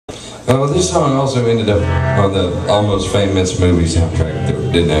Oh, this song also ended up on the Almost Famous movie soundtrack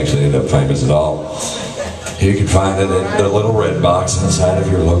that didn't actually end up famous at all. You can find it at the little red box inside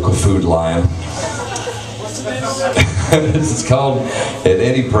of your local Food Lion. This is called At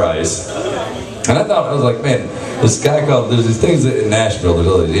Any Price. And I was like, man, this guy called, there's these things that in Nashville, there's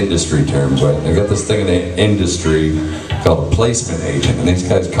all these industry terms, right? They got this thing in the industry called a placement agent, and these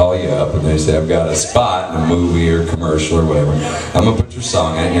guys call you up and they say, I've got a spot in a movie or commercial or whatever. I'm gonna put your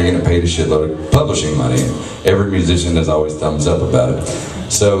song in it and you're gonna pay a shitload of publishing money. And every musician is always thumbs up about it.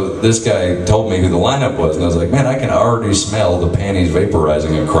 So this guy told me who the lineup was, and I was like, man, I can already smell the panties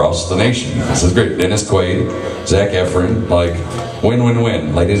vaporizing across the nation. This is great. Dennis Quaid, Zac Efron, like, win, win,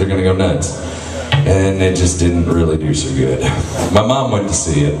 win. Ladies are gonna go nuts. And it just didn't really do so good. My mom went to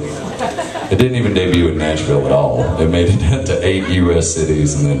see it. It didn't even debut in Nashville at all. It made it to 8 U.S.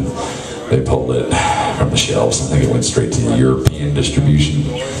 cities, and then they pulled it from the shelves. I think it went straight to European distribution.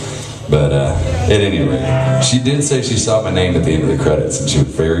 But at any rate, she did say she saw my name at the end of the credits, and she was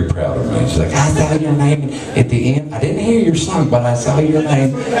very proud of me. She's like, I saw your name at the end. I didn't hear your song, but I saw your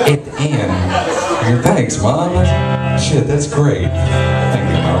name at the end. I said, thanks, Mom. Shit, that's great.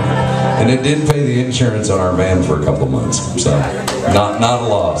 Thank you, Mom. And it did pay the insurance on our van for a couple of months, so not a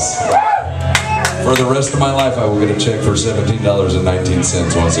loss. For the rest of my life, I will get a check for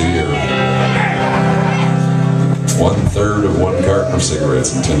 $17.19 once a year. 1/3 of 1 carton of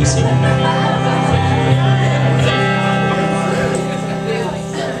cigarettes in Tennessee.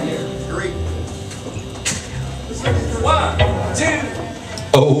 One, two.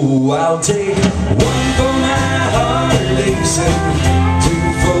 Oh, I'll take 1 for my heartaches and 2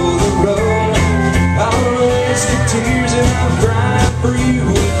 for the road. I'll risk the tears and I'll cry for you.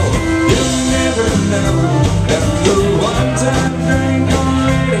 You'll never know that the one time drink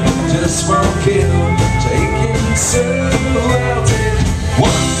already just won't kill. Taking so I'll take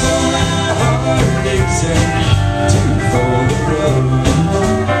 1 for my heartaches and 2 for the road.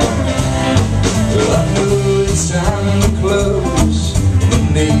 Well, I know it's time to close. The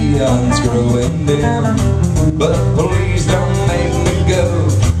neon's growing dim, but please don't make me go.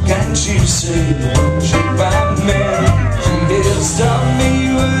 Can't you see, she by men, she has taught me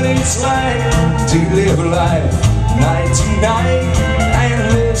what it's like to live life night to night, and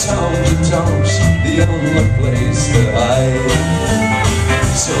this honky-tonk's the only place to hide.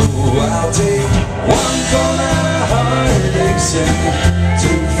 So I'll take 1 for my heartaches and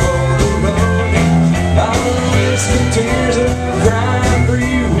 2 for the road. I'll risk the tears and I'll cry for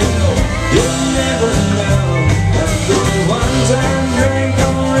you. Well, you'll never know that the one-time drink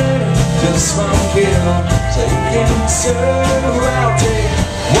already just won't kill. Taking so I'll take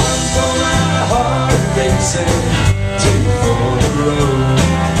 1 for my heartaches and 2 for the road.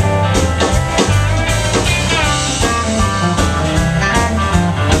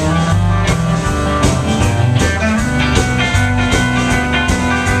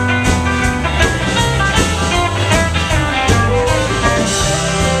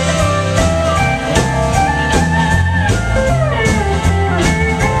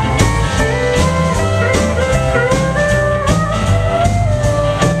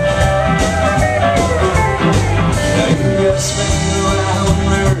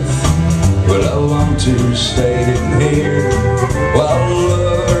 To stay in here while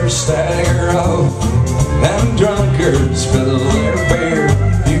lovers stagger off and drunkards fill their beer.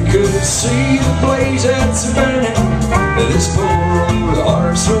 You could see the blaze that's burning, this poor old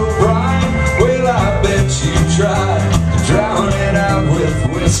heart so bright. Well, I bet you try to drown it out with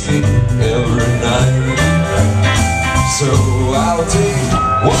whiskey every night. So I'll take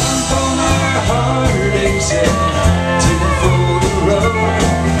 1 for my heartaches and 2 for the road.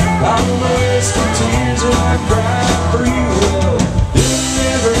 I'll risk the tears and I'll cry for you. Well, you'll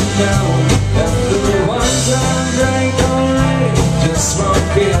never know that the one-time drink already just won't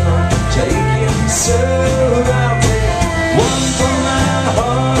kill. Taking so I'll take 1 for my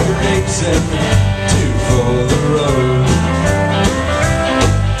heartaches and 2 for the road.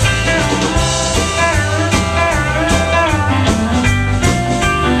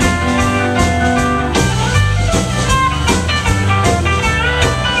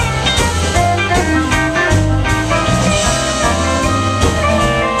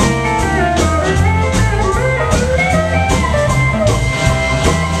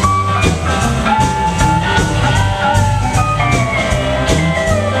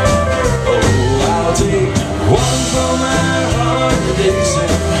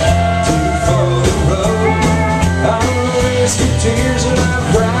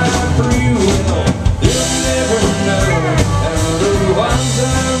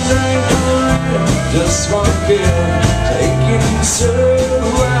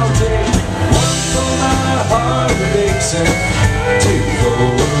 Jackson to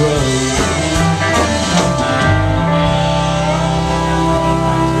Fort Road.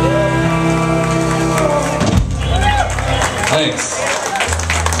 Thanks.